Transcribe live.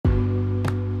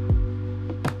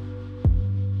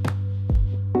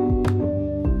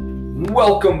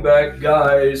Welcome back,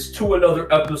 guys, to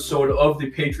another episode of the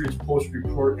Patriots Post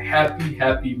Report.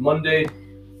 Happy Monday,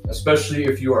 especially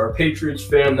if you are a Patriots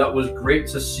fan. That was great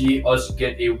to see us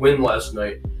get a win last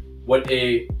night. What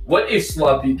a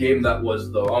sloppy game that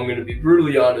was, though. I'm going to be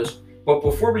brutally honest. But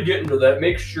before we get into that,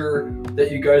 make sure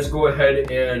that you guys go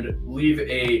ahead and leave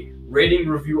a rating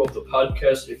review of the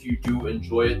podcast if you do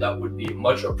enjoy it. That would be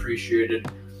much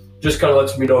appreciated. Just kind of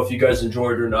lets me know if you guys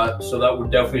enjoyed it or not. So that would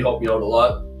definitely help me out a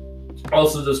lot.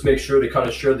 Also, just make sure to kind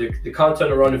of share the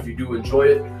content around if you do enjoy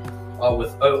it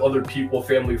with other people,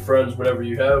 family, friends, whatever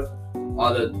you have.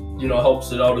 That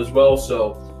helps it out as well.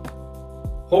 So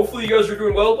hopefully you guys are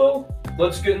doing well, though.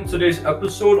 Let's get into today's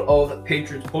episode of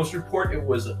Patriots Post Report. It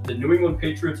was the New England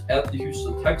Patriots at the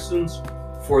Houston Texans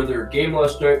for their game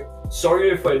last night. Sorry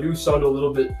if I do sound a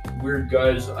little bit weird,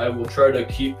 guys. I will try to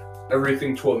keep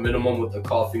everything to a minimum with the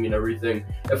coughing and everything.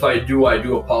 If I do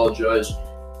apologize.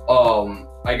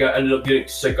 I ended up getting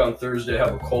sick on Thursday. I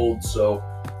have a cold, so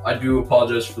I do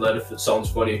apologize for that if it sounds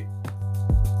funny.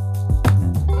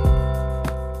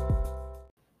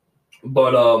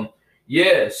 But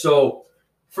yeah, so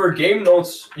for game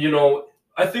notes,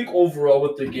 I think overall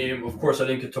with the game, of course I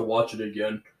didn't get to watch it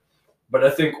again, but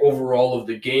I think overall of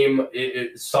the game,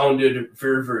 it sounded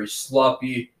very, very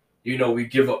sloppy. We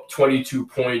give up 22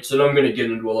 points, and I'm going to get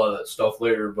into a lot of that stuff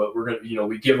later, but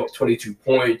we give up 22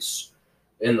 points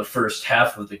in the first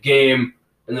half of the game,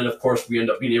 and then of course we end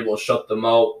up being able to shut them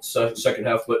out second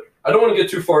half. But I don't want to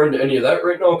get too far into any of that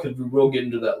right now because we will get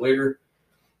into that later.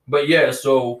 But yeah,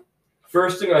 so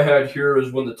first thing I had here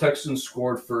is when the Texans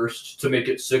scored first to make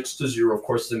it 6-0. Of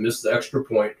course, they missed the extra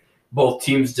point. Both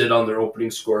teams did on their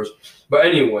opening scores. But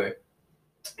anyway,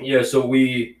 yeah, so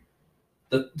the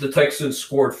Texans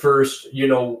scored first.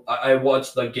 I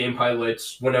watched the game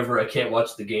highlights whenever I can't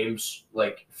watch the games,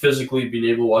 like physically being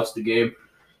able to watch the game.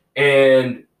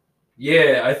 And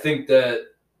yeah, I think that,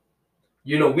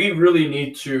 we really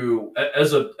need to,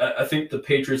 I think the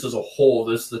Patriots as a whole,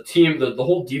 the team, the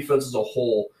whole defense as a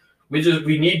whole, we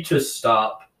need to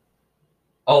stop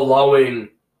allowing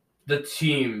the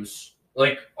teams,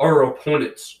 like our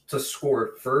opponents, to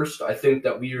score first. I think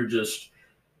that we are just,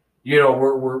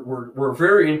 we're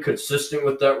very inconsistent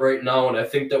with that right now, and I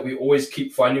think that we always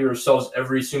keep finding ourselves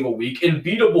every single week in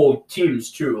beatable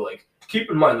teams too. Like, keep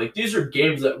in mind, like, these are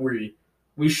games that we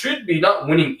should be not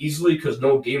winning easily because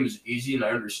no game is easy, and I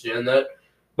understand that.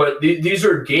 But these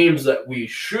are games that we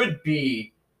should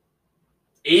be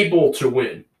able to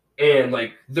win, and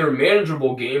like they're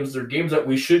manageable games. They're games that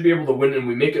we should be able to win, and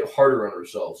we make it harder on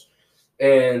ourselves.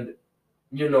 And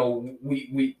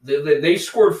they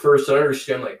scored first, and I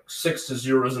understand like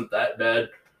 6-0 isn't that bad,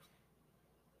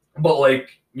 but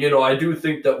like, I do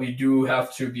think that we do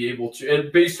have to be able to,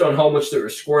 and based on how much they were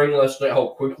scoring last night, how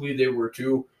quickly they were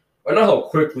too, or not how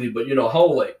quickly, but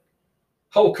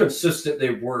how consistent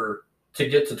they were to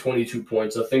get to 22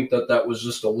 points. I think that was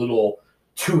just a little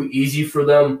too easy for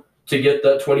them to get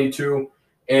that 22,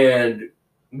 and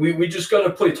we just got to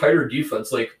play tighter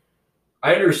defense. Like,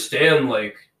 I understand,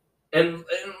 like, and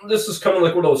this is kind of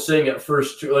like what I was saying at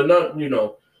first too.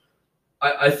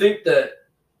 I think that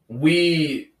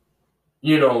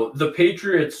the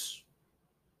Patriots,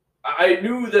 I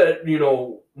knew that,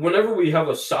 whenever we have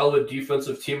a solid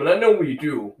defensive team, and I know we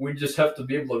do, we just have to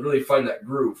be able to really find that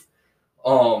groove.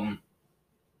 But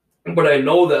I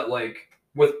know that, like,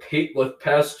 with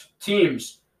past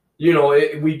teams,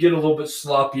 we get a little bit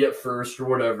sloppy at first or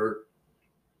whatever,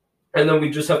 and then we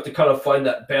just have to kind of find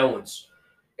that balance.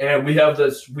 And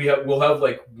we'll have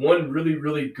like one really,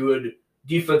 really good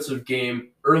defensive game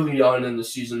early on in the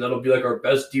season. That'll be like our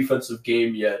best defensive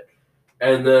game yet.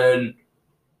 And then,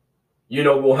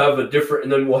 we'll have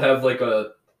we'll have like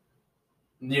the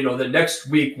next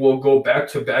week we'll go back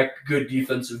to back good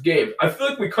defensive games. I feel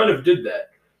like we kind of did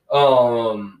that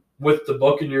with the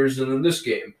Buccaneers, and in this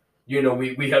game,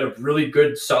 we had a really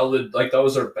good, solid, like that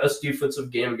was our best defensive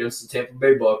game against the Tampa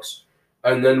Bay Bucs.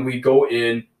 And then we go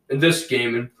in this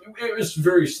game, and it was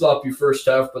very sloppy first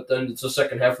half, but then it's the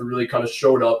second half we really kind of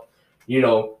showed up,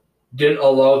 didn't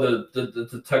allow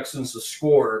the Texans to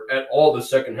score at all the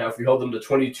second half. We held them to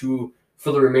 22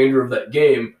 for the remainder of that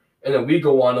game, and then we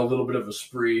go on a little bit of a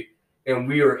spree, and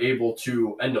we are able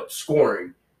to end up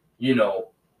scoring,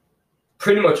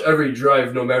 pretty much every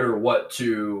drive, no matter what, they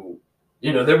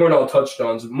weren't all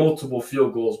touchdowns, multiple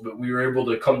field goals, but we were able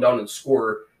to come down and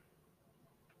score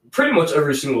pretty much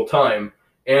every single time.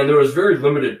 And there was very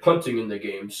limited punting in the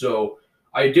game. So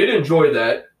I did enjoy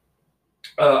that.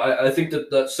 I think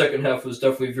that second half was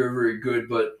definitely very, very good,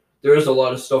 but there is a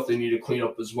lot of stuff they need to clean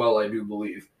up as well, I do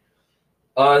believe.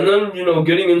 And then,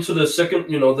 getting into the second,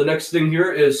 the next thing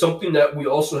here is something that we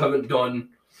also haven't done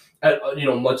at,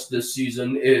 much this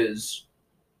season is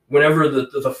whenever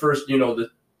the first, the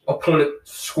opponent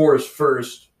scores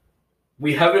first,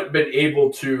 we haven't been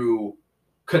able to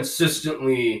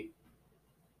consistently,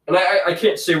 and I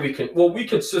can't say we can, well, we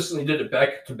consistently did it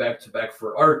back to back to back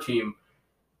for our team,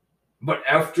 but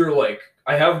after like,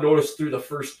 I have noticed through the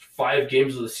first 5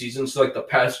 games of the season, so like the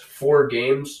past 4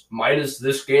 games, minus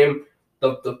this game,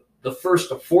 the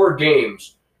first 4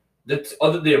 games,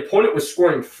 the opponent was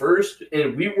scoring first,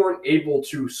 and we weren't able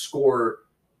to score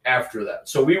after that.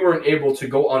 So we weren't able to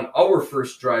go on our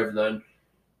first drive then,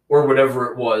 or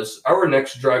whatever it was, our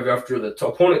next drive after the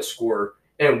opponent score,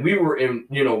 and we weren't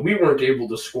able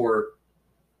to score,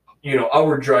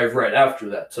 our drive right after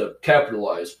that to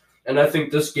capitalize. And I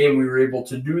think this game we were able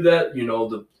to do that.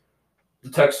 The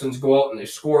Texans go out and they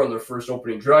score on their first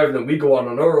opening drive, and then we go out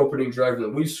on our opening drive, and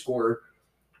then we score.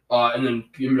 And then,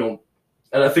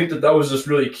 and I think that was just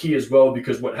really key as well,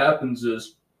 because what happens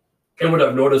is, and what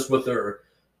I've noticed with their,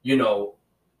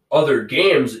 other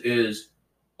games is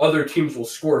other teams will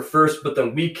score first, but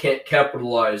then we can't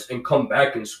capitalize and come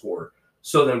back and score.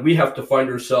 So then we have to find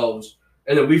ourselves,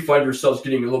 and then we find ourselves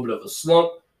getting a little bit of a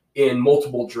slump in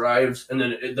multiple drives, and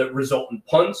then that result in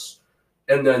punts.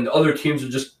 And then the other teams are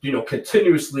just,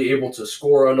 continuously able to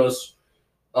score on us.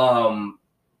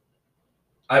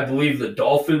 I believe the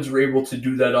Dolphins were able to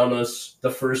do that on us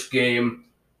the first game.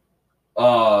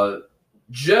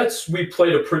 Jets, we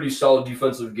played a pretty solid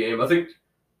defensive game. I think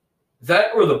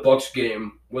that or the Bucs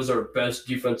game was our best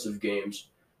defensive games.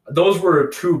 Those were our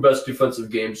 2 best defensive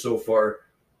games so far.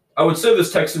 I would say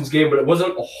this Texans game, but it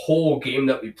wasn't a whole game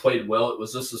that we played well. It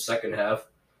was just the second half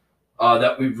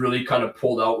that we really kind of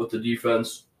pulled out with the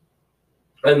defense.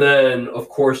 And then, of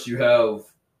course, you have,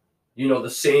 the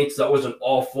Saints. That was an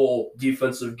awful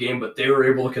defensive game, but they were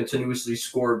able to continuously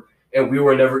score, and we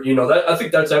were never, that I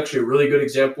think that's actually a really good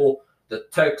example.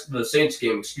 The Saints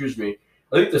game, excuse me.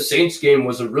 I think the Saints game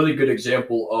was a really good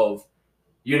example of,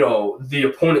 the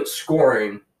opponent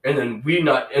scoring, and then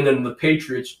the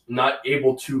Patriots not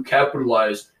able to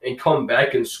capitalize and come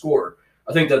back and score.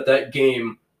 I think that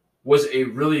game was a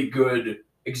really good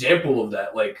example of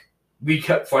that. Like, we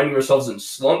kept finding ourselves in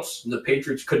slumps, and the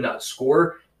Patriots could not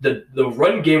score. The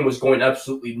run game was going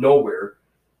absolutely nowhere.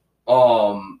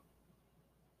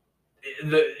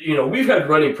 We've had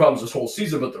running problems this whole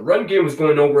season, but the run game was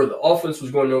going nowhere. The offense was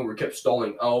going nowhere. Kept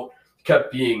stalling out. We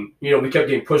kept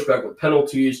getting pushed back with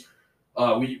penalties.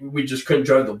 We just couldn't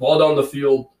drive the ball down the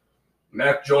field.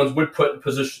 Mac Jones would put in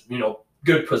position,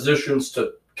 good positions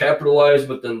to capitalize,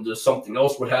 but then just something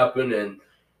else would happen, and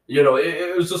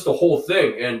it was just a whole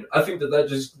thing. And I think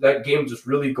that game just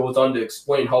really goes on to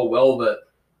explain how well that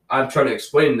I'm trying to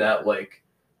explain that, like,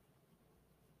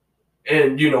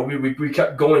 and we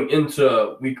kept going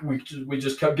into we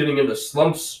just kept getting into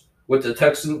slumps with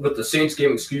the Saints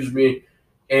game, excuse me,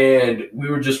 and we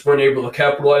weren't able to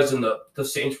capitalize, and the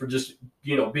Saints were just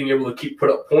being able to put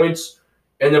up points,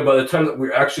 and then by the time that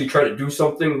we're actually trying to do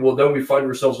something, well, then we find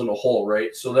ourselves in a hole,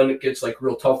 right? So then it gets like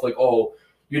real tough, like, oh,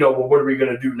 well, what are we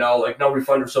going to do now? Like, now we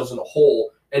find ourselves in a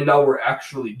hole, and now we're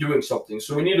actually doing something.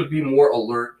 So we need to be more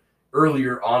alert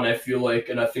earlier on, I feel like,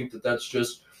 and I think that's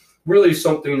just really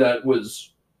something that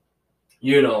was,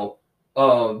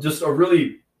 just a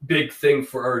really big thing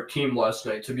for our team last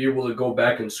night, to be able to go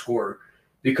back and score,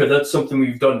 because that's something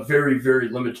we've done very, very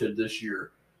limited this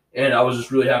year, and I was just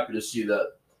really happy to see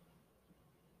that.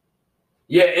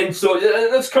 Yeah, and so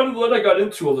that's kind of what I got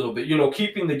into a little bit,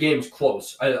 keeping the games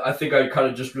close. I think I kind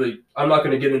of just really, I'm not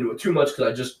going to get into it too much,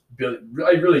 because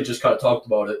I really just kind of talked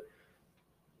about it.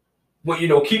 But,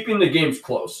 keeping the games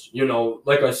close,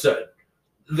 like I said,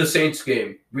 the Saints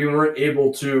game, we weren't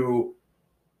able to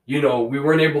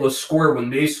score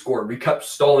when they scored. We kept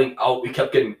stalling out. We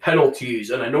kept getting penalties,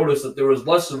 and I noticed that there was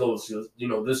less of those,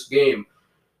 this game.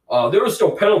 There were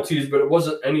still penalties, but it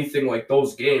wasn't anything like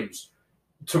those games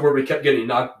to where we kept getting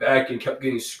knocked back and kept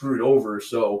getting screwed over.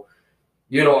 So,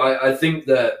 I think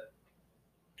that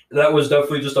was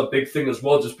definitely just a big thing as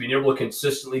well, just being able to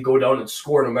consistently go down and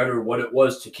score no matter what it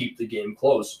was, to keep the game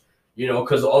close.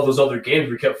 Because all those other games,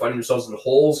 we kept finding ourselves in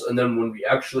holes, and then when we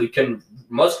actually can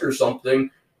muster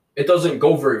something, it doesn't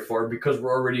go very far, because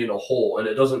we're already in a hole, and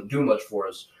it doesn't do much for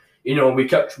us.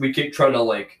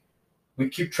 We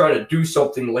keep trying to do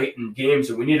something late in games,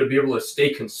 and we need to be able to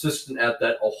stay consistent at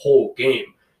that a whole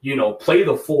game. Play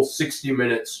the full 60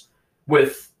 minutes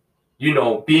with,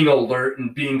 being alert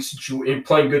and and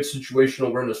playing good situational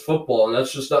awareness football, and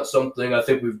that's just not something I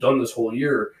think we've done this whole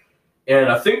year. And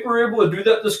I think we're able to do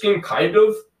that this game, kind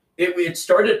of. It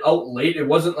started out late. It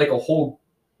wasn't like a whole,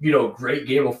 great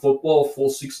game of football, full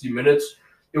 60 minutes.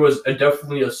 It was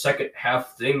definitely a second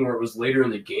half thing where it was later in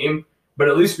the game, but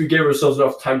at least we gave ourselves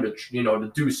enough time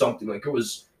to do something. Like, it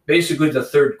was basically the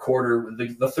third quarter,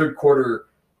 the third quarter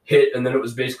hit, and then it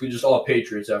was basically just all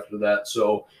Patriots after that.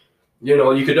 So,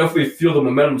 you could definitely feel the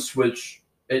momentum switch.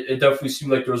 It definitely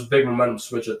seemed like there was a big momentum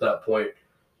switch at that point.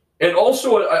 And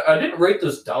also, I didn't write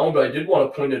this down, but I did want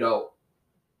to point it out.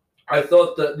 I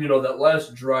thought that, that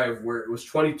last drive where it was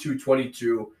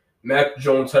 22-22, Mac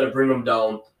Jones had to bring them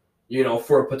down,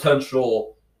 for a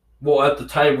potential, well, at the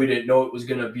time we didn't know it was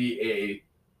going to be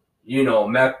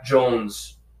Mac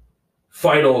Jones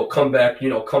final comeback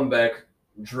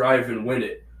drive and win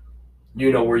it,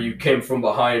 where you came from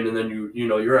behind and then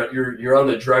you're on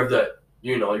the drive that,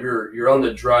 you're on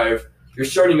the drive, you're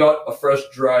starting out a fresh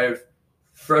drive,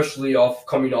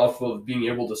 coming off of being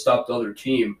able to stop the other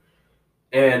team.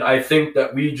 And I think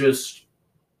that we just,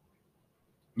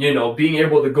 being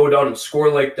able to go down and score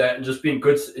like that and just being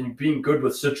good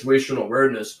with situational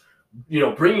awareness,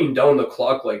 bringing down the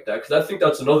clock like that. Because I think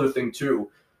that's another thing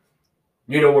too,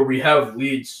 where we have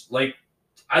leads. Like,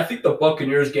 I think the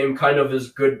Buccaneers game kind of is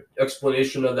good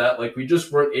explanation of that. Like, we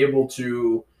just weren't able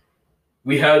to.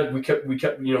 We kept, we're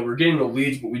getting the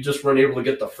leads, but we just weren't able to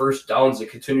get the first downs and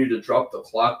continue to drop the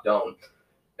clock down.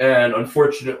 And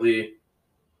unfortunately,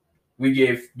 we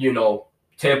gave,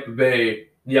 Tampa Bay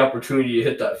the opportunity to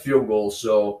hit that field goal,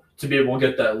 so to be able to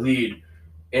get that lead.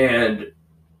 And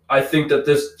I think that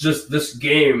this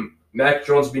game, Mac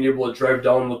Jones being able to drive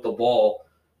down with the ball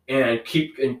and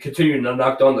continue to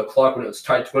knock down the clock when it's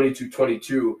tied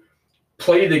 22-22,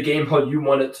 play the game how you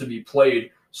want it to be played,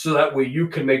 so that way you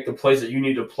can make the plays that you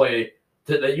need to play,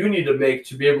 that you need to make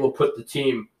to be able to put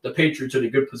the Patriots, in a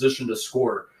good position to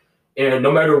score. And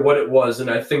no matter what it was, and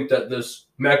I think that this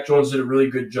Mac Jones did a really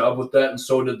good job with that, and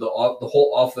so did the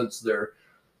whole offense there.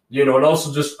 And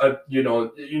also just being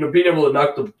able to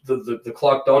knock the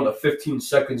clock down to 15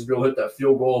 seconds, be able to hit that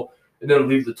field goal, and then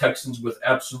leave the Texans with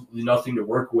absolutely nothing to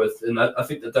work with. And I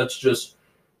think that's just,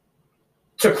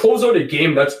 to close out a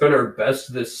game, that's been our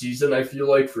best this season, I feel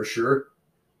like, for sure.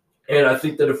 And I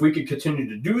think that if we could continue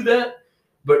to do that,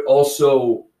 but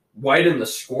also widen the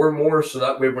score more, so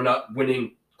that way we're not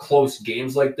winning close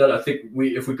games like that. I think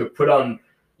if we could put on,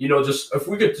 if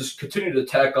we could just continue to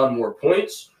tack on more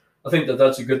points, I think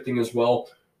that's a good thing as well.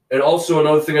 And also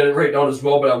another thing I didn't write down as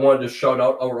well, but I wanted to shout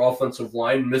out our offensive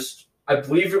line. Missed, I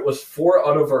believe it was 4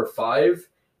 out of our 5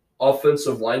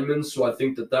 offensive linemen. So I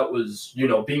think that was,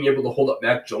 being able to hold up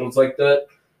Mac Jones like that.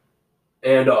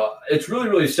 And it's really,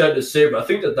 really sad to say, but I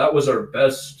think that was our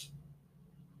best,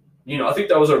 I think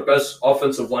that was our best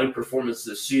offensive line performance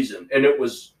this season. And it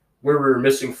was where we were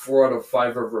missing 4 out of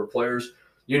 5 of our players.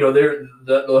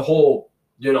 The whole,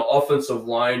 offensive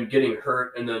line getting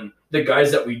hurt, and then the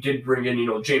guys that we did bring in,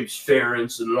 James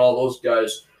Ferentz and all those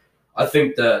guys, I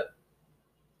think that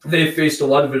they faced a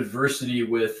lot of adversity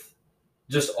with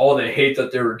just all the hate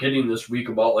that they were getting this week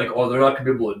about, like, oh, they're not going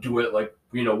to be able to do it. Like,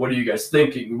 what are you guys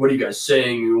thinking? What are you guys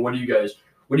saying? What are you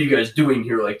guys doing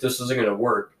here? Like, this isn't going to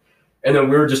work. And then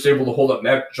we were just able to hold up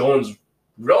Mac Jones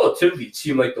relatively, it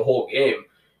seemed like, the whole game.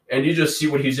 And you just see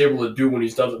what he's able to do when he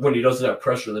doesn't have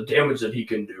pressure, the damage that he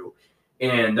can do.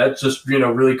 And that just,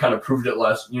 really kind of proved it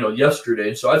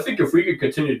yesterday. So I think if we could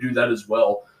continue to do that as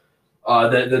well,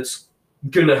 that's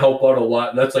going to help out a lot.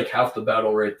 And that's like half the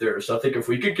battle right there. So I think if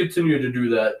we could continue to do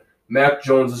that, Mac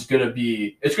Jones it's going to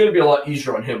be a lot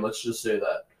easier on him. Let's just say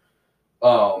that.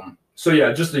 So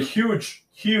yeah, just a huge,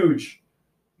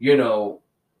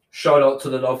 shout out to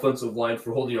that offensive line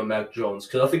for holding on Mac Jones,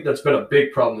 because I think that's been a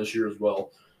big problem this year as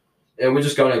well. And we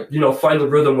just got to, find the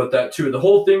rhythm with that too. The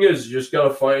whole thing is you just got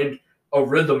to find a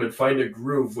rhythm and find a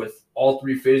groove with all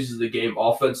 3 phases of the game: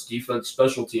 offense, defense,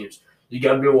 special teams. You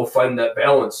got to be able to find that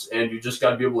balance, and you just got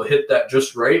to be able to hit that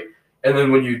just right. And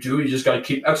then when you do, you just got to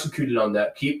keep executing on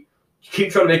that. Keep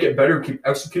trying to make it better, keep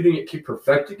executing it, keep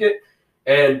perfecting it,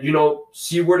 and,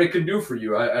 see what it can do for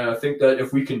you. I think that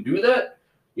if we can do that,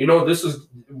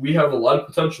 we have a lot of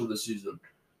potential this season.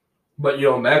 But,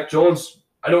 Mac Jones,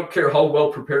 I don't care how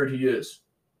well prepared he is.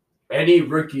 Any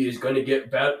rookie is going to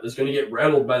get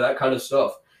rattled by that kind of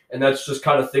stuff. And that's just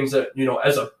kind of things that,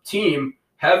 as a team,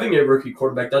 having a rookie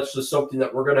quarterback, that's just something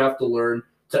that we're going to have to learn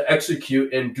to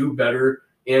execute and do better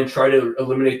and try to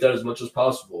eliminate that as much as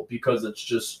possible, because it's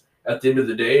just, at the end of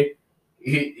the day,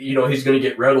 he's going to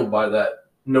get rattled by that.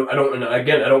 No, I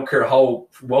don't care how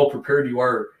well prepared you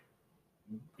are,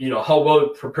 how well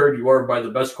prepared you are by the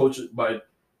best coach, by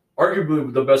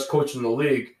arguably the best coach in the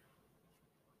league.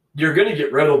 You're going to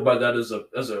get rattled by that as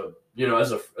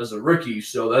as a rookie.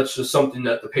 So that's just something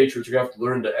that the Patriots are going to have to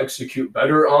learn to execute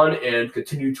better on and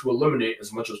continue to eliminate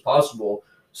as much as possible.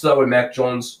 So that way Mac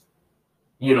Jones,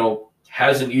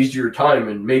 has an easier time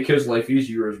and make his life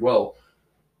easier as well.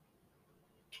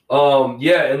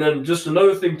 And then just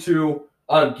another thing too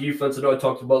on defense. I know I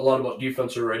talked about a lot about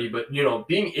defense already, but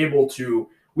being able to,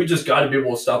 we just got to be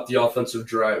able to stop the offensive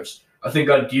drives. I think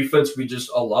on defense, we just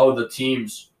allow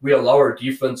our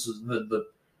defenses,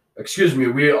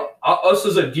 us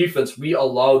as a defense, we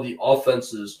allow the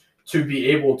offenses to be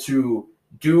able to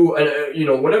do,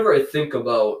 and whenever I think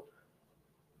about,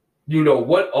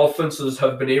 what offenses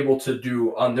have been able to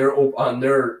do on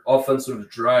their offensive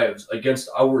drives against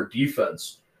our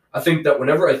defense, I think that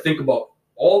whenever I think about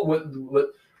all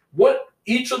what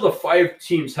each of the 5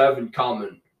 teams have in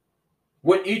common,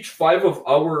 what each 5 of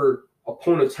our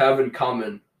opponents have in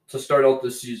common to start out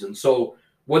this season. So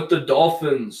what the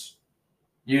Dolphins,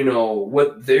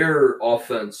 what their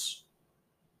offense,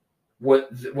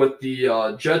 what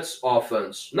the Jets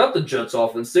offense, not the Jets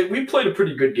offense, we played a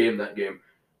pretty good game that game.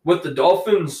 What the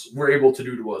Dolphins were able to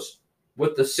do to us,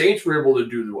 what the Saints were able to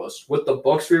do to us, what the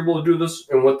Bucs were able to do to us,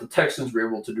 and what the Texans were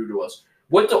able to do to us.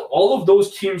 What do all of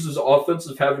those teams'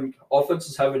 offenses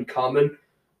have in common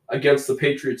against the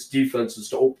Patriots' defenses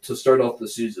to start off the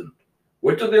season?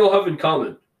 What do they all have in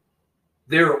common?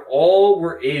 They're all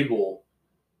were able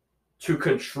to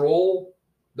control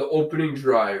the opening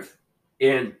drive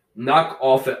and knock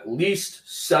off at least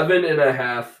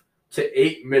 7.5 to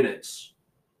 8 minutes,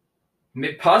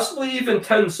 possibly even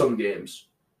 10 some games.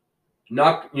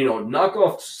 Knock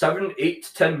off 7, 8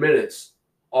 to 10 minutes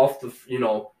off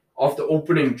the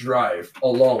opening drive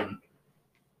alone,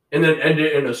 and then end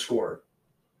it in a score.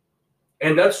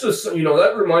 And that's just,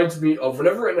 that reminds me of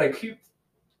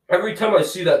every time I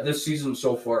see that this season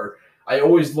so far, I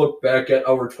always look back at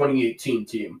our 2018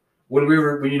 team when we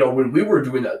were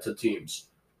doing that to teams.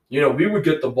 We would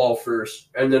get the ball first,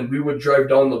 and then we would drive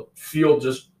down the field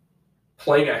just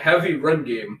playing a heavy run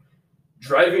game,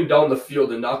 driving down the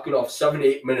field and knocking off 7,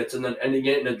 8 minutes, and then ending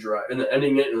it in a drive, and then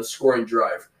ending it in a scoring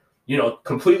drive.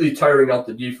 Completely tiring out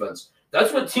the defense.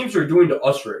 That's what teams are doing to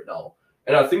us right now.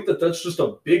 And I think that that's just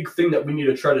a big thing that we need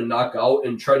to try to knock out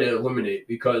and try to eliminate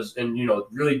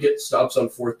really get stops on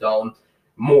 4th down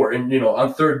more, and,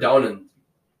 on 3rd down, and,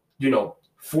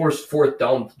 force 4th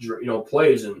down,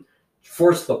 plays, and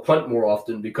force the punt more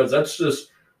often, because that's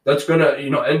going to,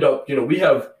 end up, we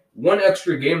have one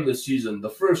extra game this season, the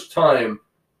first time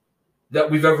that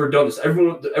we've ever done this.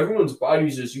 Everyone's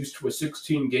bodies is used to a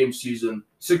 16-week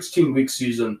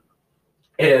season,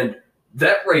 and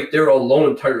that right there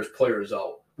alone tires players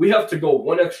out. We have to go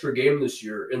one extra game this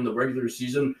year in the regular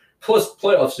season, plus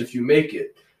playoffs if you make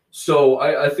it. So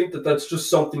I think that that's just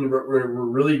something we're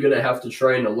really going to have to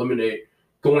try and eliminate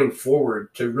going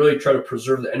forward, to really try to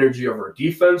preserve the energy of our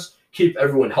defense, keep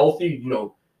everyone healthy,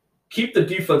 keep the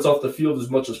defense off the field as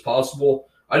much as possible.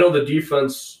 I know the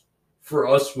defense for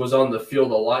us was on the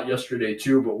field a lot yesterday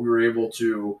too, but we were able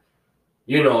to,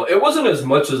 it wasn't as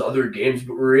much as other games,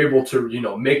 but we were able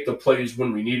to, make the plays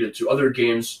when we needed to. Other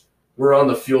games were on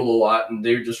the field a lot, and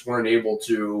they just weren't able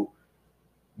to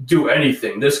do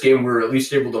anything. This game, we were at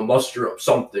least able to muster up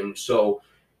something. So,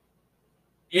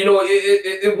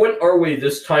 it went our way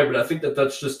this time, but I think that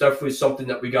that's just definitely something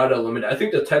that we got to eliminate. I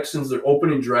think the Texans, their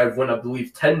opening drive went, I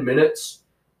believe, 10 minutes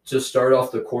to start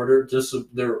off the quarter, just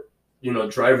their,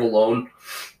 drive alone,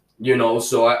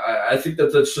 so I think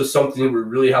that that's just something we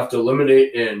really have to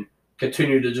eliminate and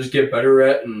continue to just get better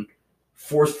at, and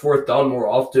force 4th down more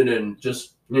often, and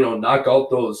just, knock out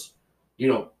those,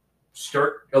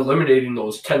 start eliminating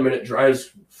those 10-minute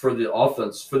drives for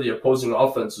the opposing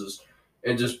offenses,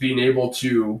 and just being able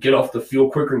to get off the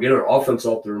field quicker and get our offense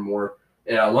out there more,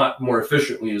 and a lot more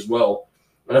efficiently as well.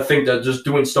 And I think that just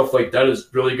doing stuff like that is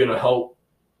really going to help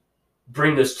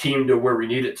bring this team to where we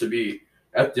need it to be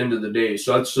at the end of the day.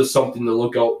 So that's just something to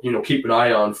look out, keep an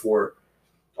eye on for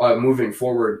moving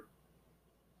forward.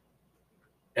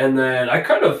 And then I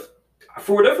kind of,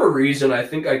 for whatever reason, I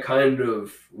think I kind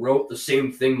of wrote the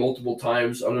same thing multiple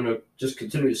times. I'm going to just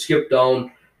continue to skip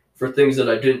down for things that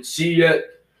I didn't see yet.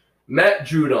 Matt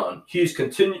Judon, he's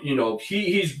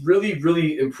he's really,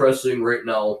 really impressing right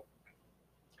now.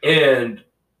 And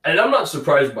I'm not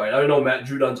surprised by it. I know Matt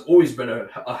Judon's always been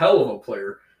a hell of a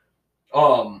player.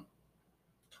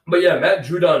 But yeah, Matt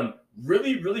Judon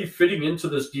really, really fitting into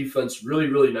this defense really,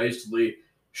 really nicely,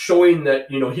 showing that,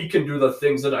 he can do the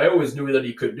things that I always knew that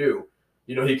he could do.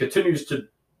 He continues to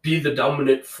be the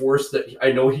dominant force that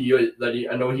I know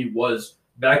he was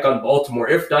back on Baltimore,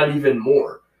 if not even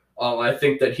more. I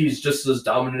think that he's just as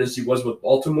dominant as he was with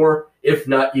Baltimore, if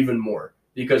not even more.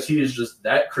 because he is just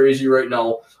that crazy right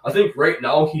now. I think right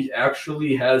now he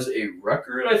actually has a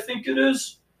record, I think it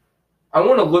is. I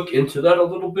want to look into that a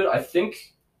little bit. I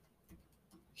think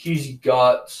he's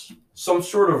got some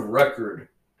sort of record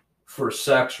for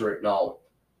sacks right now.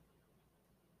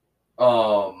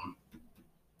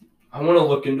 I want to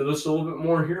look into this a little bit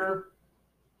more here.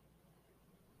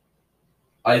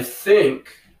 I think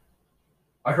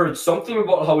I heard something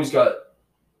about how he's got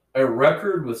a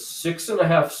record with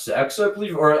 6.5 sacks, I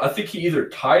believe, or I think he either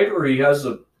tied or he has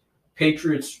a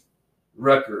Patriots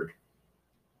record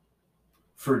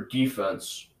for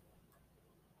defense.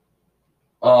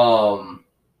 I'm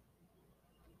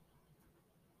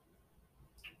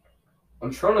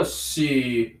trying to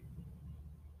see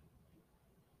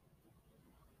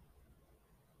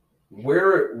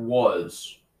where it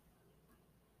was.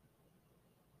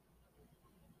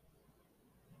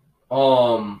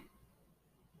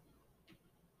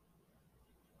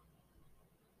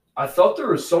 I thought there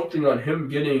was something on him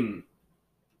being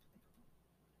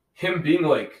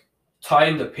like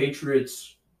tying the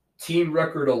Patriots team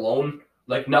record alone,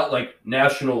 like not like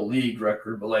National League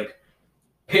record, but like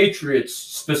Patriots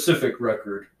specific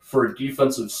record for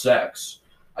defensive sacks.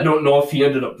 I don't know if he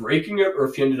ended up breaking it or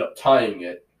if he ended up tying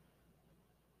it,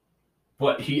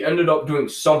 but he ended up doing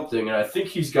something, and I think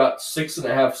he's got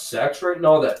 6.5 sacks right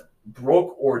now that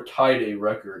broke or tied a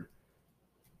record.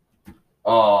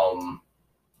 Let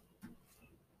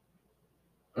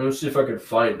me see if I can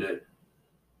find it.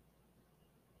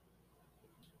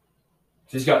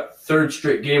 He's got third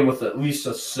straight game with at least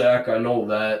a sack. I know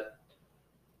that.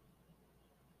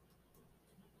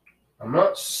 I'm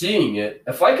not seeing it.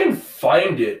 If I can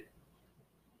find it,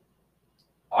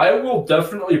 I will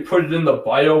definitely put it in the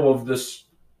bio of this,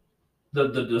 the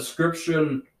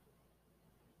description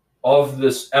of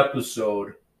this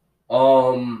episode.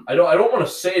 I don't want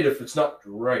to say it if it's not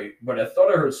right, but I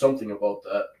thought I heard something about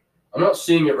that. I'm not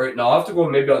seeing it right now. I'll have to go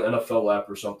maybe on NFL app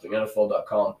or something,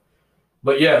 NFL.com.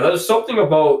 But yeah, there's something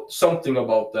about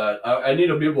that. I need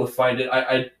to be able to find it.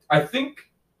 I think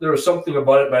there was something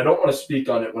about it, but I don't want to speak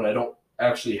on it when I don't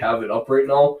actually have it up right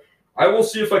now. I will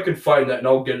see if I can find that, and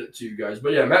I'll get it to you guys.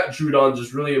 But yeah, Matt Judon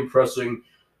just really impressing.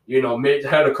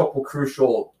 Had a couple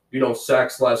crucial,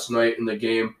 sacks last night in the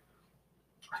game.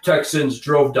 Texans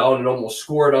drove down and almost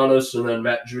scored on us, and then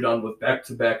Matt Judon with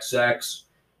back-to-back sacks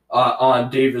on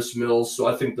Davis Mills. So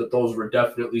I think that those were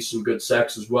definitely some good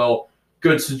sacks as well.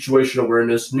 Good situation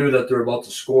awareness. Knew that they were about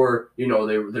to score. They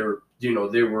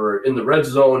were in the red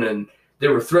zone and they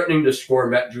were threatening to score.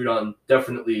 Matt Judon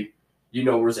definitely,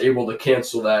 was able to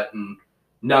cancel that and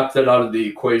knock that out of the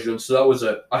equation. So that was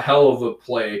a hell of a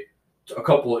play. A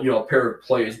couple, a pair of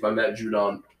plays by Matt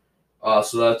Judon.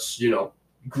 So that's,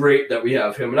 great that we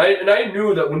have him. And I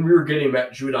knew that when we were getting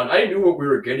Matt Judon, I knew what we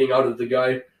were getting out of the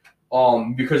guy,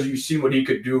 because you see what he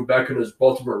could do back in his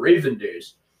Baltimore Raven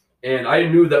days. And I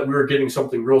knew that we were getting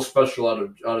something real special out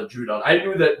of Judon. I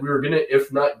knew that we were going to,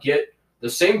 if not get the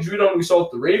same Judon we saw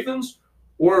with the Ravens,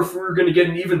 or if we were going to get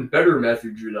an even better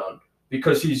Matthew Judon,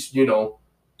 because he's,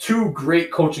 two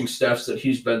great coaching staffs that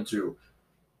he's been to,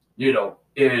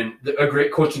 and a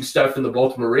great coaching staff in the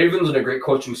Baltimore Ravens and a great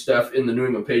coaching staff in the New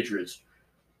England Patriots.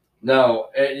 Now,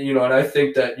 and I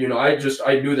think that,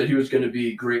 I knew that he was going to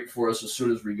be great for us as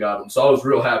soon as we got him. So I was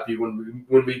real happy when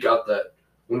we got that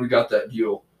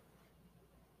deal.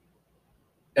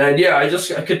 And yeah, I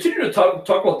continue to talk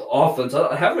about the offense.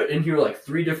 I have it in here like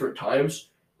 3 different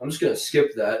times. I'm just going to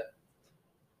skip that.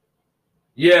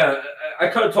 Yeah, I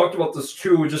kind of talked about this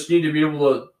too. We just need to be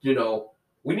able to,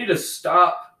 we need to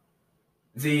stop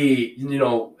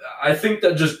I think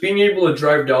that just being able to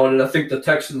drive down, and I think the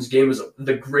Texans game is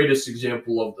the greatest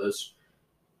example of this.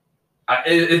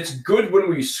 It's good when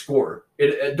we score.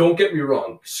 Don't get me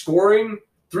wrong. Scoring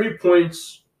 3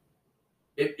 points,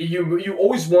 you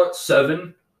always want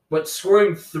 7, but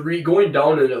scoring 3, going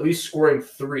down and at least scoring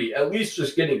 3, at least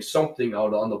just getting something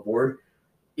out on the board,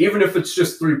 even if it's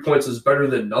just 3 points, is better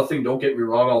than nothing. Don't get me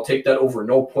wrong. I'll take that over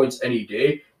no points any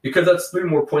day, because that's 3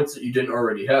 more points that you didn't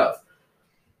already have.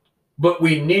 But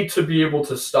we need to be able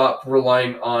to stop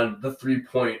relying on the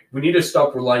 3-point. We need to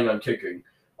stop relying on kicking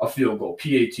a field goal,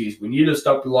 PATs. We need to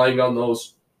stop relying on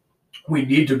those. We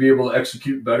need to be able to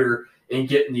execute better and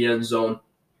get in the end zone.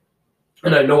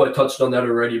 And I know I touched on that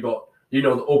already about, the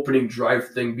opening drive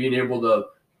thing, being able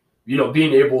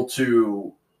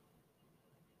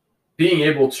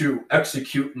to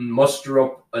execute and muster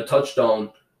up a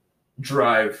touchdown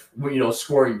drive,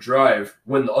 scoring drive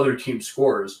when the other team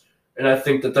scores. And I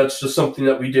think that that's just something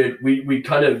that we did. We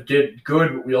kind of did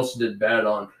good, but we also did bad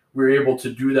on. We were able to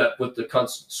do that with the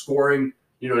constant scoring,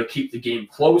 to keep the game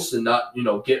close and not,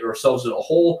 get ourselves in a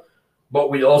hole. but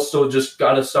we also just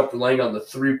got to stop relying on the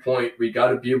 3-point. We got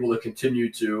to be able to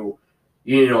continue to,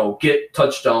 get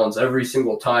touchdowns every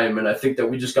single time. And I think that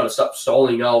we just got to stop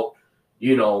stalling out,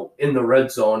 in the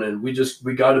red zone. And we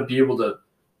got to be able to,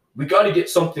 we got to get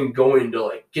something going to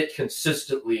like get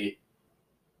consistently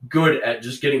good at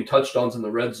just getting touchdowns in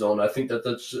the red zone. I think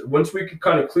that's once we can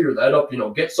kind of clear that up,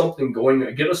 get something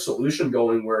going, get a solution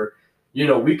going where,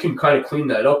 we can kind of clean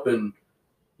that up and,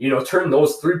 turn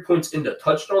those 3 points into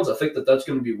touchdowns. I think that's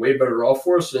going to be way better off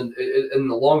for us. And in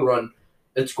the long run,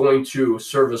 it's going to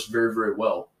serve us very, very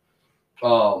well.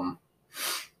 But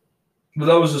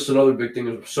that was just another big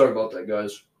thing. Sorry about that,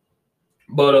 guys.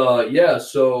 But, yeah,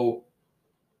 so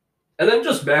 – and then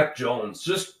just Mac Jones.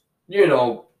 Just,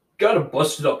 got a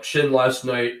busted up chin last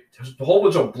night. There's a whole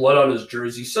bunch of blood on his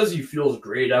jersey. He says he feels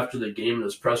great after the game in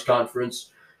his press conference.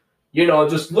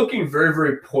 Just looking very,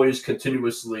 very poised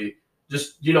continuously.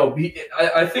 Just,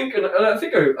 I think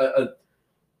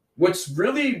what's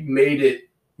really made it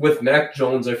with Mac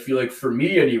Jones, I feel like for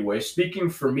me anyway, speaking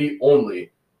for me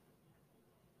only,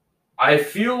 I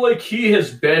feel like he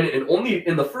has been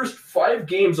in the first 5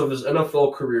 games of his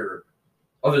NFL career,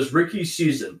 of his rookie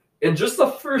season, in just the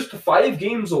first 5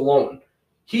 games alone,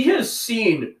 he has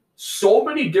seen so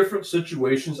many different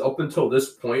situations up until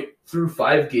this point through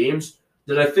 5 games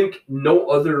that I think no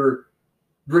other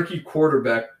rookie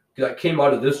quarterback that came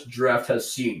out of this draft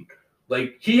has seen.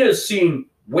 Like, he has seen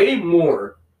way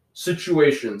more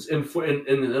situations in the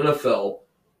NFL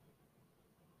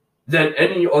than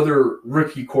any other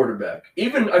rookie quarterback.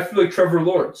 Even, I feel like, Trevor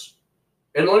Lawrence.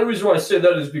 And the only reason why I say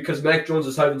that is because Mac Jones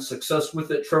is having success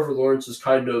with it. Trevor Lawrence is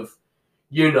kind of,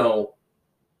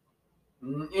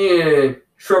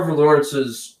 Trevor Lawrence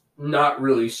is not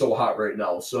really so hot right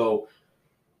now. So,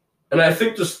 and I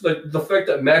think just the fact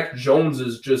that Mac Jones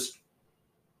is just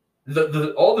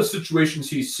all the situations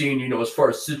he's seen, as far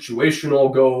as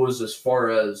situational goes, as far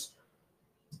as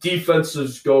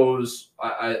defenses goes,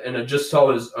 and just how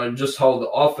the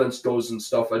offense goes and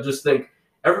stuff. I just think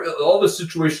all the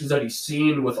situations that he's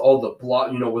seen with all the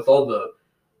block, with all the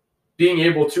being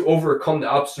able to overcome the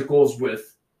obstacles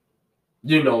with,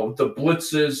 the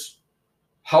blitzes,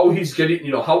 how he's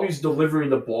getting, how he's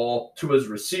delivering the ball to his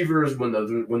receivers when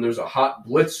there's a hot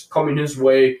blitz coming his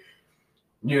way,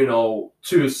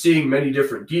 to seeing many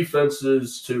different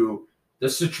defenses, to the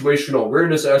situational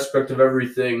awareness aspect of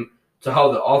everything, to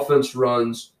how the offense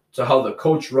runs, to how the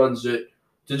coach runs it,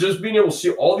 to just being able to see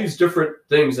all these different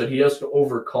things that he has to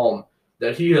overcome,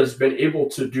 that he has been able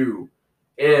to do.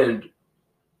 And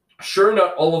sure,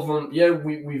 not all of them,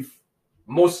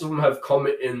 most of them have come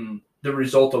in the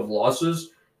result of losses,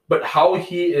 but how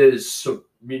he is,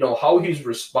 how he's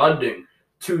responding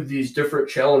to these different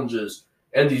challenges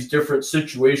and these different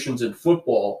situations in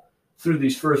football through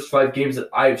these first 5 games that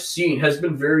I've seen has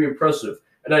been very impressive.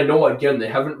 And I know, again, they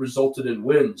haven't resulted in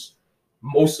wins,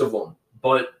 most of them,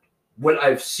 but what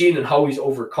I've seen and how he's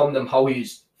overcome them, how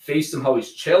he's faced them, how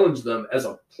he's challenged them as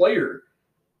a player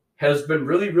has been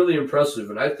really, really impressive.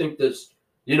 And I think this,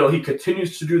 he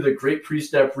continues to do the great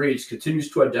pre-snap reads,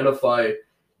 continues to identify,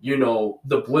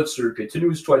 the blitzer,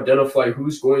 continues to identify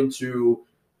who's going to,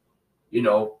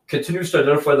 continues to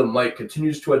identify the mic,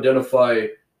 continues to identify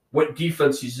what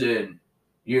defense he's in,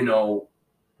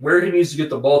 where he needs to get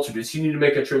the ball to. Does he need to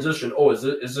make a transition? Oh, is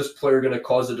this player going to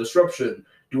cause a disruption?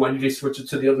 Do I need to switch it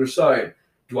to the other side?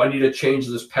 Do I need to change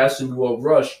this pass into a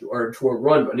rush or into a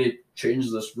run? Do I need to change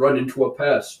this run into a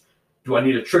pass? Do I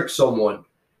need to trick someone?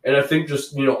 And I think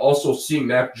just, also seeing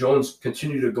Mac Jones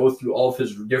continue to go through all of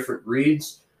his different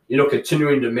reads,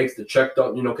 continuing to make the check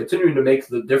down, continuing to make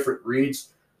the different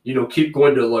reads, keep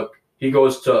going to look. He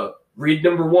goes to read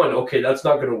number 1. Okay, that's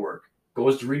not going to work.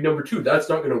 Goes to read number 2. That's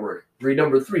not going to work. Read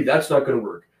number 3. That's not going to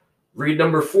work. Read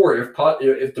number 4,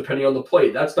 if depending on the play,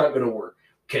 that's not going to work.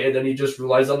 Okay, and then he just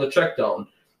relies on the check down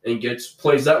and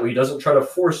plays that way. He doesn't try to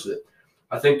force it.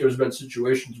 I think there's been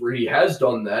situations where he has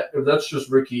done that. That's just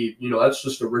rookie, that's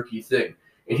just a rookie thing.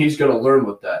 And he's going to learn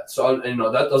with that. So,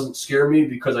 that doesn't scare me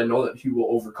because I know that he will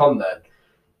overcome that.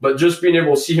 But just being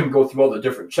able to see him go through all the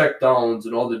different check downs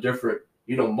and all the different,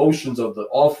 motions of the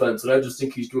offense, and I just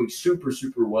think he's doing super,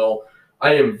 super well.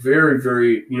 I am very,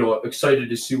 very, excited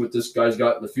to see what this guy's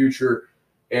got in the future.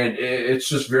 And it's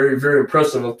just very, very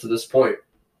impressive up to this point.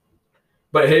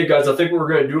 But hey, guys, I think what we're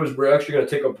going to do is we're actually going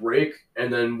to take a break.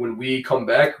 And then when we come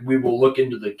back, we will look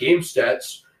into the game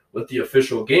stats with the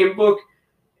official game book.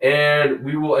 And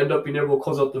we will end up being able to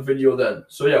close out the video then.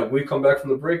 So yeah, when we come back from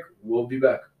the break, we'll be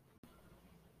back.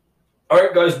 All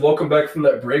right, guys, welcome back from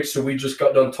that break. So we just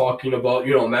got done talking about,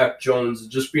 Mac Jones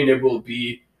just being able to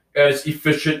be as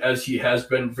efficient as he has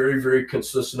been, very, very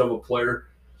consistent of a player.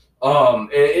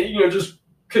 And just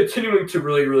continuing to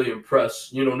really, really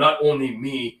impress, not only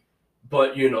me,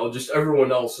 but, just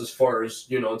everyone else as far as,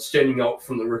 standing out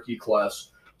from the rookie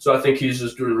class. So I think he's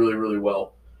just doing really, really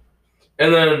well.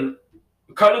 And then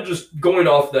kind of just going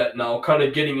off that now, kind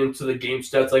of getting into the game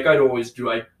stats like I'd always do.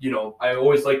 I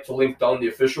always like to link down the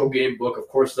official game book. Of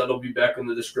course, that'll be back in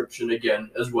the description again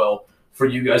as well for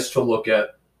you guys to look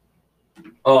at.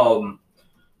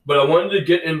 But I wanted to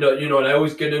get into, and I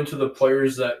always get into the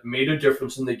players that made a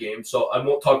difference in the game. So I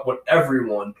won't talk about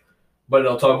everyone, but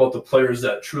I'll talk about the players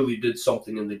that truly did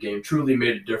something in the game, truly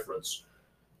made a difference.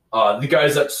 The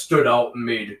guys that stood out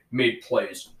and made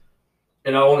plays.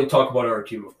 And I'll only talk about our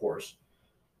team, of course.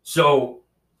 So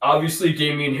obviously,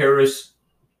 Damian Harris,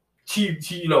 he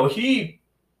did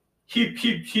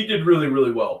really,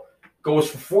 really well. Goes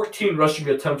for 14 rushing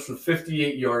attempts with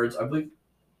 58 yards, I believe.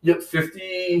 Yep,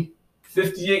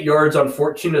 58 yards on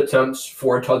 14 attempts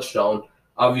for a touchdown.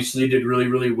 Obviously, did really,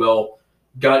 really well.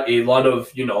 Got a lot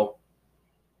of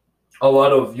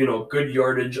good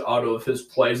yardage out of his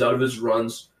plays, out of his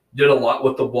runs. Did a lot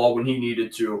with the ball when he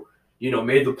needed to.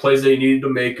 Made the plays that he needed to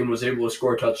make and was able to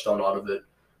score a touchdown out of it.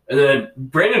 And then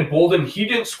Brandon Bolden, he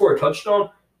didn't score a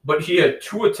touchdown, but he had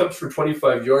 2 attempts for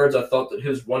 25 yards. I thought that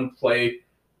his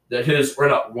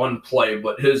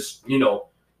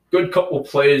good couple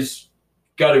plays,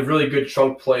 got a really good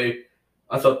chunk play.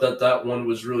 I thought that one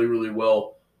was really, really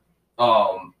well.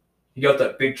 He got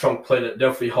that big chunk play that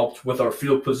definitely helped with our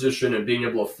field position and being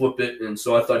able to flip it. And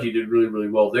so I thought he did really, really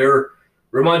well there.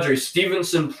 Ramondre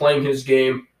Stevenson playing his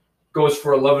game, goes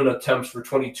for 11 attempts for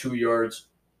 23 yards,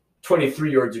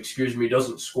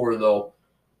 doesn't score though.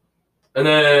 And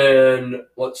then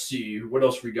let's see, what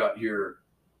else we got here?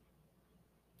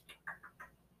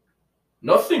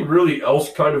 Nothing really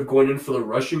else kind of going in for the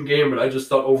rushing game, but I just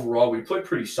thought overall we played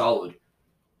pretty solid.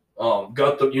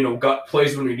 Got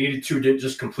plays when we needed to, didn't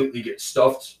just completely get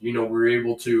stuffed. We were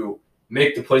able to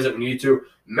make the plays that we needed to.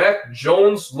 Mac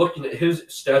Jones, looking at his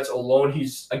stats alone,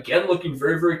 he's again looking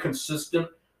very, very consistent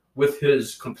with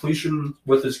his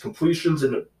completions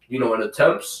and and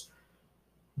attempts.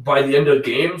 By the end of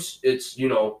games, it's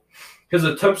his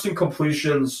attempts and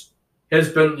completions has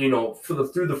been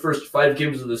through the first 5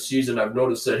 games of the season. I've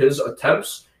noticed that his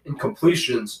attempts and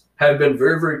completions have been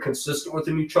very, very consistent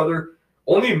within each other.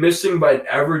 Only missing by an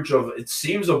average of, it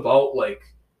seems about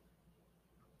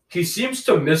he seems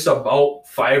to miss about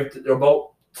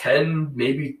 10,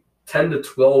 maybe 10 to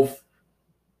 12,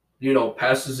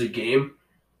 passes a game,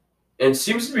 and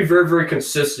seems to be very, very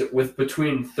consistent with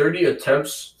between 30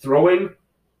 attempts throwing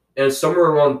and somewhere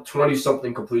around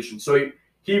 20-something completions. So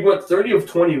he went 30 of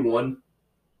 21.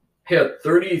 He had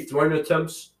 30 throwing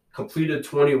attempts, completed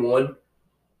 21,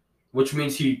 which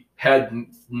means he had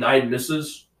 9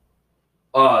 misses.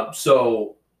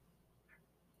 So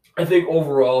I think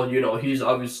overall, he's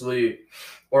obviously,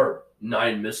 or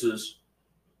 9 misses,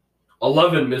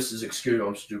 11 misses, excuse me,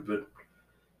 I'm stupid.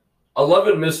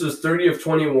 11 misses, 30 of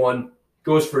 21,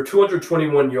 goes for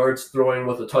 221 yards throwing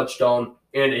with a touchdown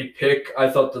and a pick. I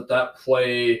thought that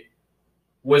play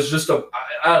was just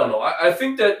I don't know. I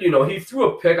think that, he threw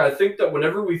a pick. I think that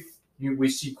whenever we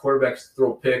see quarterbacks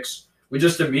throw picks, we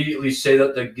just immediately say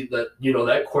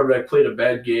that quarterback played a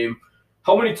bad game.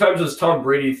 How many times has Tom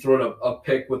Brady thrown a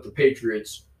pick with the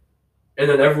Patriots? And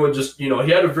then everyone just, he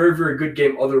had a very, very good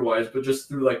game otherwise, but just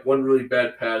threw one really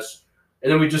bad pass.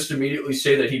 And then we just immediately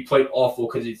say that he played awful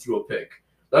because he threw a pick.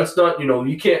 That's not,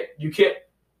 you can't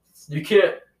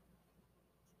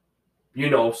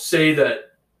say that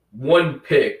one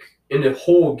pick in the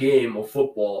whole game of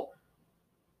football,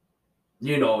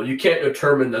 you can't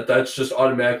determine that that's just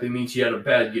automatically means he had a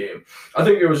bad game. I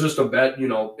think it was just a bad,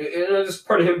 and it's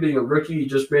part of him being a rookie. He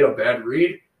just made a bad read.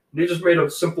 And he just made a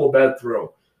simple bad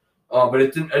throw. But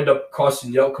it didn't end up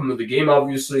costing the outcome of the game,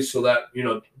 obviously, so that,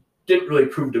 didn't really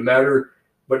prove to matter.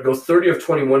 But go 30 of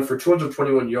 21 for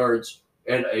 221 yards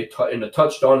and a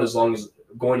touchdown, as long as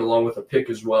going along with a pick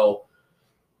as well.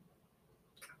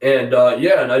 And,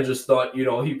 and I just thought,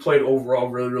 he played overall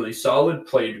really, really solid,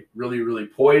 played really, really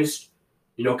poised,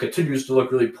 continues to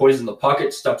look really poised in the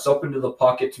pocket, steps up into the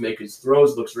pocket to make his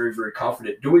throws, looks very, very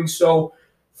confident doing so,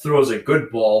 throws a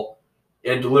good ball,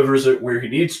 and delivers it where he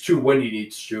needs to, when he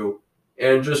needs to.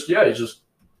 And he's just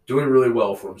doing really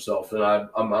well for himself. And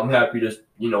I'm happy to,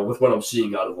 with what I'm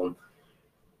seeing out of him.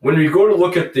 When you go to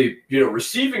look at the,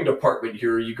 receiving department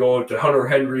here, you go to Hunter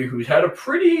Henry, who's had a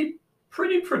pretty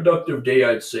productive day,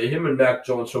 I'd say. Him and Mac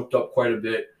Jones hooked up quite a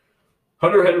bit.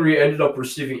 Hunter Henry ended up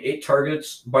receiving 8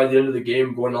 targets by the end of the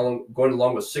game, going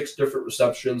along with 6 different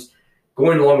receptions,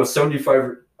 going along with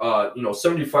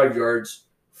 75 yards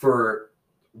for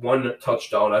 1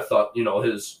 touchdown. I thought,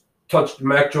 his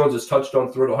Mac Jones'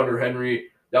 touchdown throw to Hunter Henry.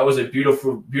 That was a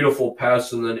beautiful, beautiful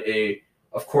pass, and then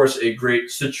of course, a great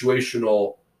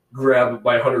situational grab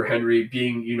by Hunter Henry,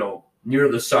 being near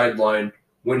the sideline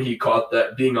when he caught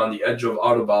that, being on the edge of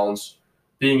out of bounds,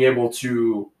 being able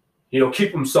to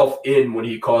keep himself in when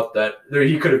he caught that. There,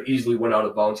 he could have easily went out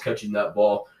of bounds catching that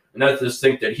ball, and I just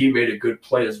think that he made a good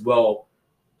play as well,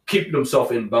 keeping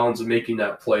himself in bounds and making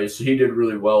that play. So he did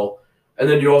really well. And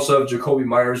then you also have Jacoby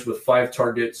Myers with 5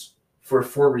 targets for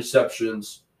 4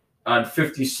 receptions on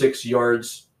 56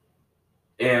 yards.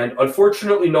 And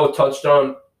unfortunately, no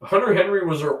touchdown. Hunter Henry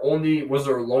was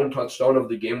our lone touchdown of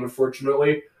the game,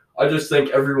 unfortunately. I just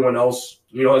think everyone else,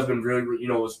 has been really,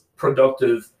 was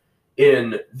productive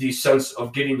in the sense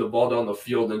of getting the ball down the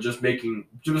field and just making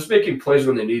plays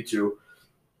when they need to.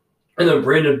 And then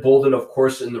Brandon Bolden, of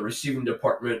course, in the receiving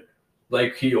department,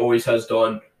 like he always has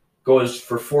done, goes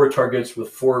for 4 targets with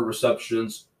 4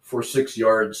 receptions for 6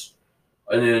 yards.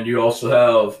 And then you also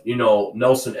have,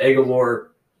 Nelson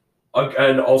Aguilar,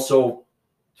 and also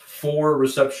 4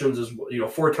 receptions,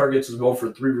 4 targets as well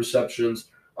for 3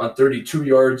 receptions on 32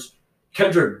 yards.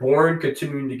 Kendrick Bourne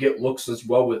continuing to get looks as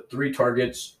well with 3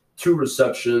 targets, 2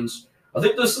 receptions. I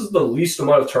think this is the least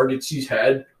amount of targets he's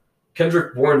had.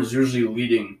 Kendrick Bourne is usually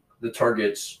leading the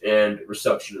targets and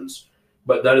receptions,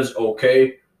 but that is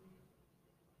okay.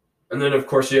 And then, of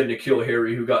course, you had N'Keal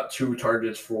Harry, who got 2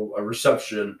 targets for a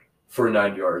reception for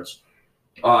 9 yards.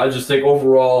 I just think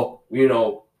overall,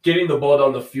 getting the ball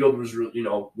down the field was,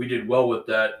 we did well with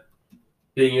that.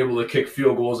 Being able to kick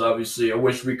field goals, obviously, I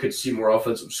wish we could see more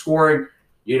offensive scoring,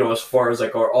 as far as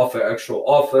like our actual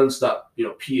offense, not,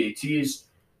 PATs.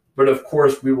 But of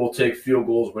course, we will take field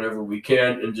goals whenever we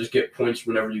can and just get points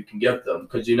whenever you can get them,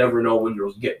 because you never know when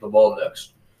you'll get the ball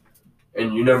next,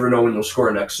 and you never know when you'll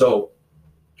score next. So,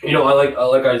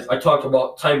 I talked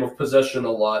about time of possession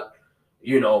a lot.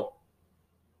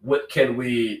 What can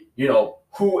we,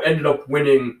 who ended up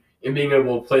winning and being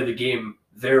able to play the game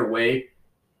their way.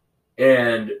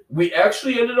 And we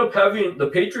actually the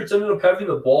Patriots ended up having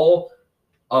the ball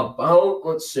about,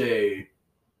 let's say,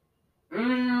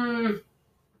 I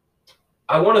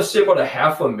want to say about a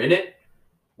half a minute.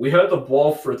 We had the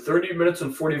ball for 30 minutes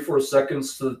and 44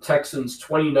 seconds to the Texans,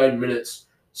 29 minutes,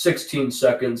 16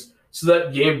 seconds. So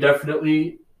that game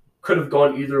definitely could have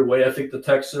gone either way. I think the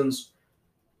Texans,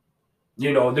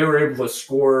 they were able to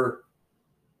score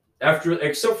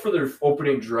except for their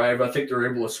opening drive. I think they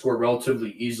were able to score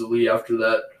relatively easily after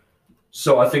that.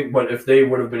 So I think, but if they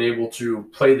would have been able to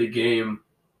play the game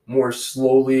more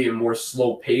slowly and more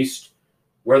slow paced,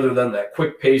 rather than that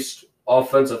quick paced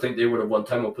offense, I think they would have won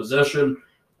time of possession.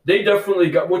 They definitely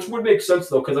got, which would make sense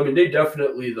though, because they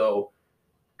definitely though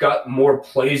got more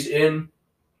plays in.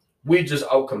 We just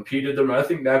outcompeted them. And I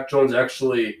think Mac Jones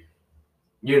actually,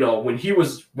 when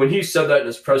he said that in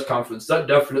his press conference, that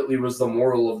definitely was the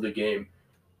moral of the game.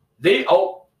 They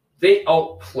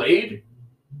outplayed,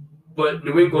 but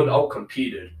New England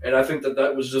outcompeted. And I think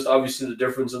that was just obviously the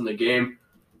difference in the game.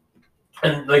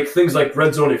 And like things like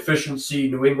red zone efficiency,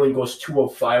 New England goes 2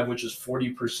 of 5, which is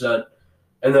 40%.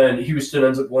 And then Houston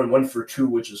ends up going 1 for 2,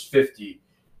 which is 50.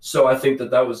 So I think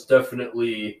that was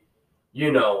definitely,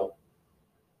 or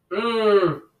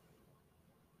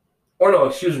no,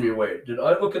 excuse me, wait. Did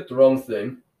I look at the wrong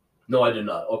thing? No, I did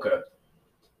not. Okay.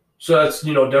 So that's,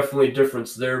 definitely a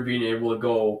difference there, being able to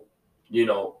go,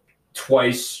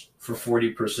 twice for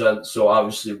 40%. So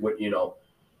obviously,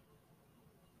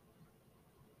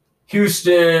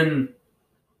 Houston,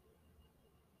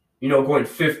 going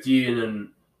 50, and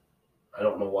then I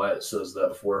don't know why it says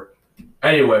that for.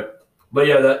 Anyway, but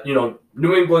yeah, that,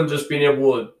 New England just being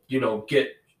able to,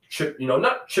 get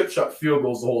not chip shot field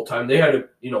goals the whole time. They had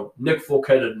Nick Folk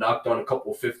had knocked on a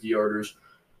couple 50-yarders,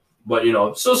 but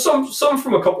so some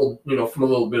from a couple, from a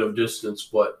little bit of distance,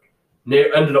 but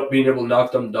they ended up being able to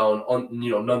knock them down on,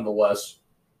 nonetheless.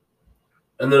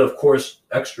 And then of course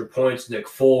extra points, Nick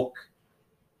Folk.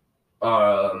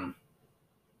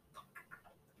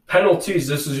 Penalties,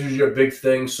 this is usually a big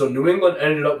thing. So New England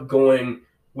ended up going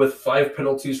with 5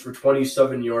 penalties for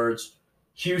 27 yards.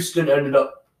 Houston ended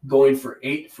up going for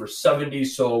 8 for 70.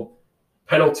 So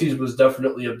penalties was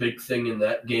definitely a big thing in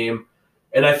that game.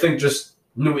 And I think just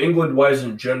New England-wise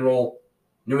in general,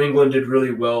 New England did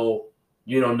really well,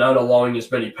 not allowing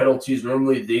as many penalties.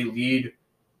 Normally they lead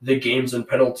the games in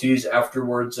penalties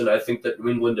afterwards, and I think that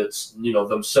New England,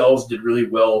 themselves did really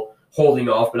well holding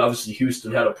off, but obviously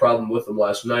Houston had a problem with them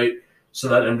last night, so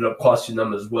that ended up costing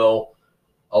them as well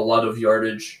a lot of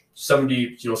yardage,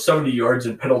 70 yards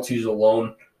in penalties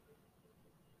alone.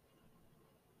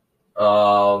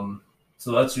 So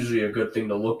that's usually a good thing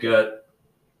to look at.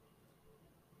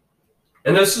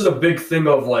 And this is a big thing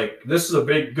of like, this is a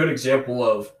good example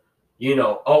of,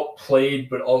 outplayed,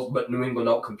 but New England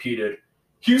outcompeted.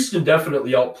 Houston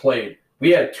definitely outplayed.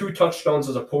 We had 2 touchdowns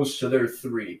as opposed to their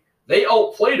 3. They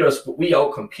outplayed us, but we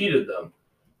outcompeted them.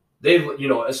 They,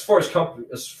 as far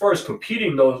as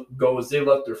competing goes, they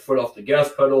left their foot off the gas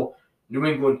pedal. New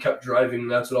England kept driving,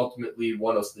 and that's what ultimately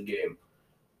won us the game.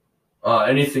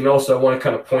 Anything else I want to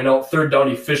kind of point out? Third down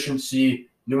efficiency.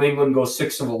 New England goes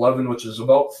 6 of 11, which is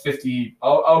about 50.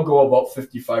 I'll go about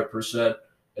 55%.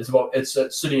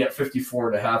 It's sitting at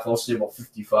 54.5. I'll say about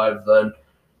 55 then.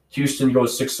 Houston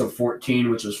goes 6 of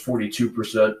 14, which is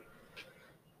 42%.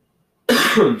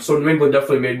 So New England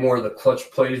definitely made more of the clutch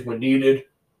plays when needed.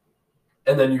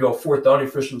 And then you go fourth down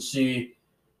efficiency.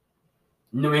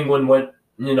 New England went,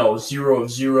 0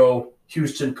 of 0.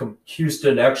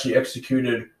 Houston actually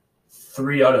executed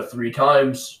 3 out of 3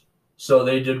 times. So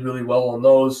they did really well on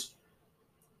those.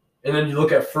 And then you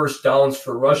look at first downs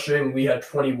for rushing. We had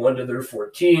 21 to their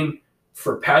 14.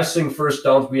 For passing first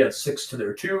downs, we had 6 to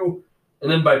their 2.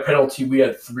 And then by penalty, we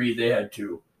had 3. They had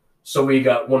 2. So we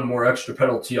got 1 more extra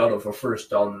penalty out of a first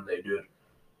down than they did.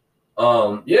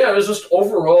 It was just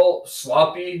overall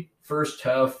sloppy first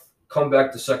half. Come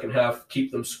back to second half,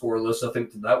 keep them scoreless. I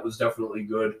think that was definitely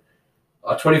good.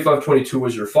 25-22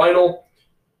 was your final.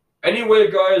 Anyway,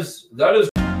 guys, that is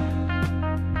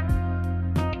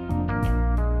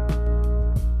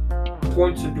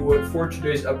going to do it for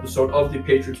today's episode of the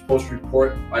Patriots Post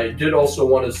Report. I did also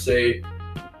want to say,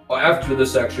 after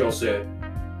this, actually, I'll say it.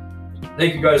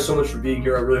 Thank you guys so much for being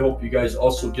here. I really hope you guys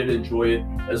also did enjoy it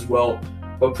as well.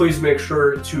 But please make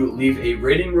sure to leave a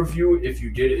rating review if you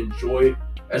did enjoy,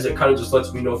 as it kind of just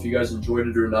lets me know if you guys enjoyed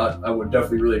it or not. I would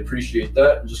definitely really appreciate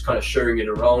that, and just kind of sharing it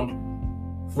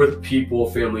around with people,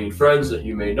 family, and friends that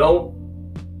you may know.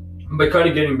 But kind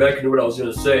of getting back into what I was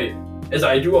going to say, is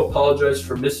I do apologize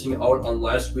for missing out on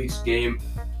last week's game,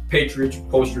 Patriots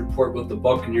Post Report with the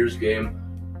Buccaneers game.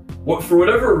 For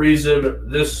whatever reason,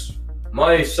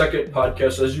 my second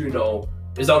podcast, as you know,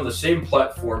 is on the same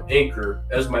platform, Anchor,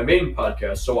 as my main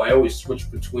podcast. So I always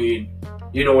switch between,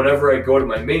 whenever I go to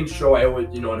my main show, I always,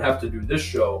 and have to do this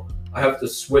show, I have to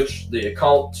switch the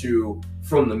account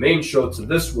from the main show to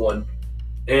this one.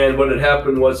 And what had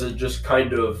happened was I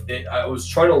was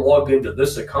trying to log into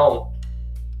this account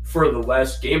for the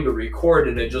last game to record,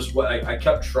 and I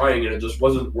kept trying, and it just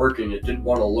wasn't working. It didn't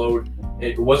want to load.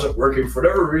 It wasn't working. For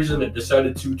whatever reason, it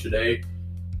decided to today.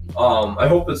 I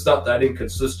hope it's not that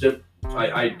inconsistent.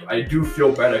 I do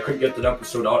feel bad I couldn't get that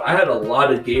episode out. I had a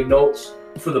lot of game notes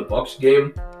for the Bucs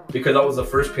game because that was the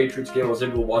first Patriots game I was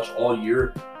able to watch all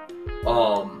year.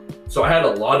 So I had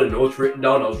a lot of notes written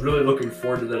down. I was really looking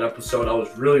forward to that episode. I was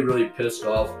really, really pissed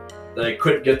off that I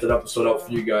couldn't get that episode out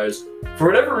for you guys. For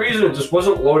whatever reason, it just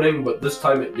wasn't loading, but this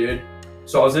time it did.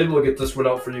 So I was able to get this one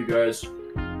out for you guys.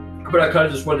 But I kind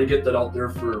of just wanted to get that out there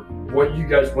for what you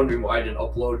guys wondering why I didn't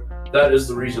upload. That is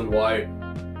the reason why.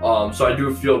 So I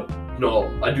do feel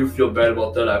bad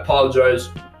about that. I apologize.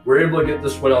 We're able to get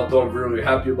this one out though. I'm really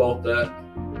happy about that.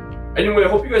 Anyway, I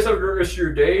hope you guys have a great rest of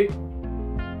your day.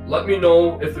 Let me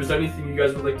know if there's anything you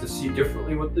guys would like to see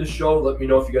differently with this show. Let me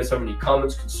know if you guys have any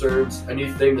comments, concerns,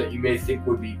 anything that you may think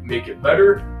would make it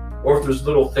better, or if there's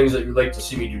little things that you'd like to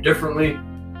see me do differently.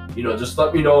 Just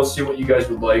let me know and see what you guys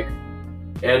would like.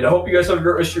 And I hope you guys have a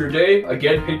great rest of your day.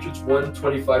 Again, Patriots won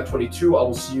 25-22. I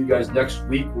will see you guys next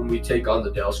week when we take on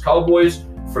the Dallas Cowboys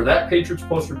for that Patriots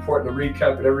Post Report and a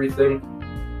recap and everything.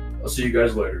 I'll see you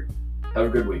guys later. Have a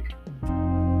good week.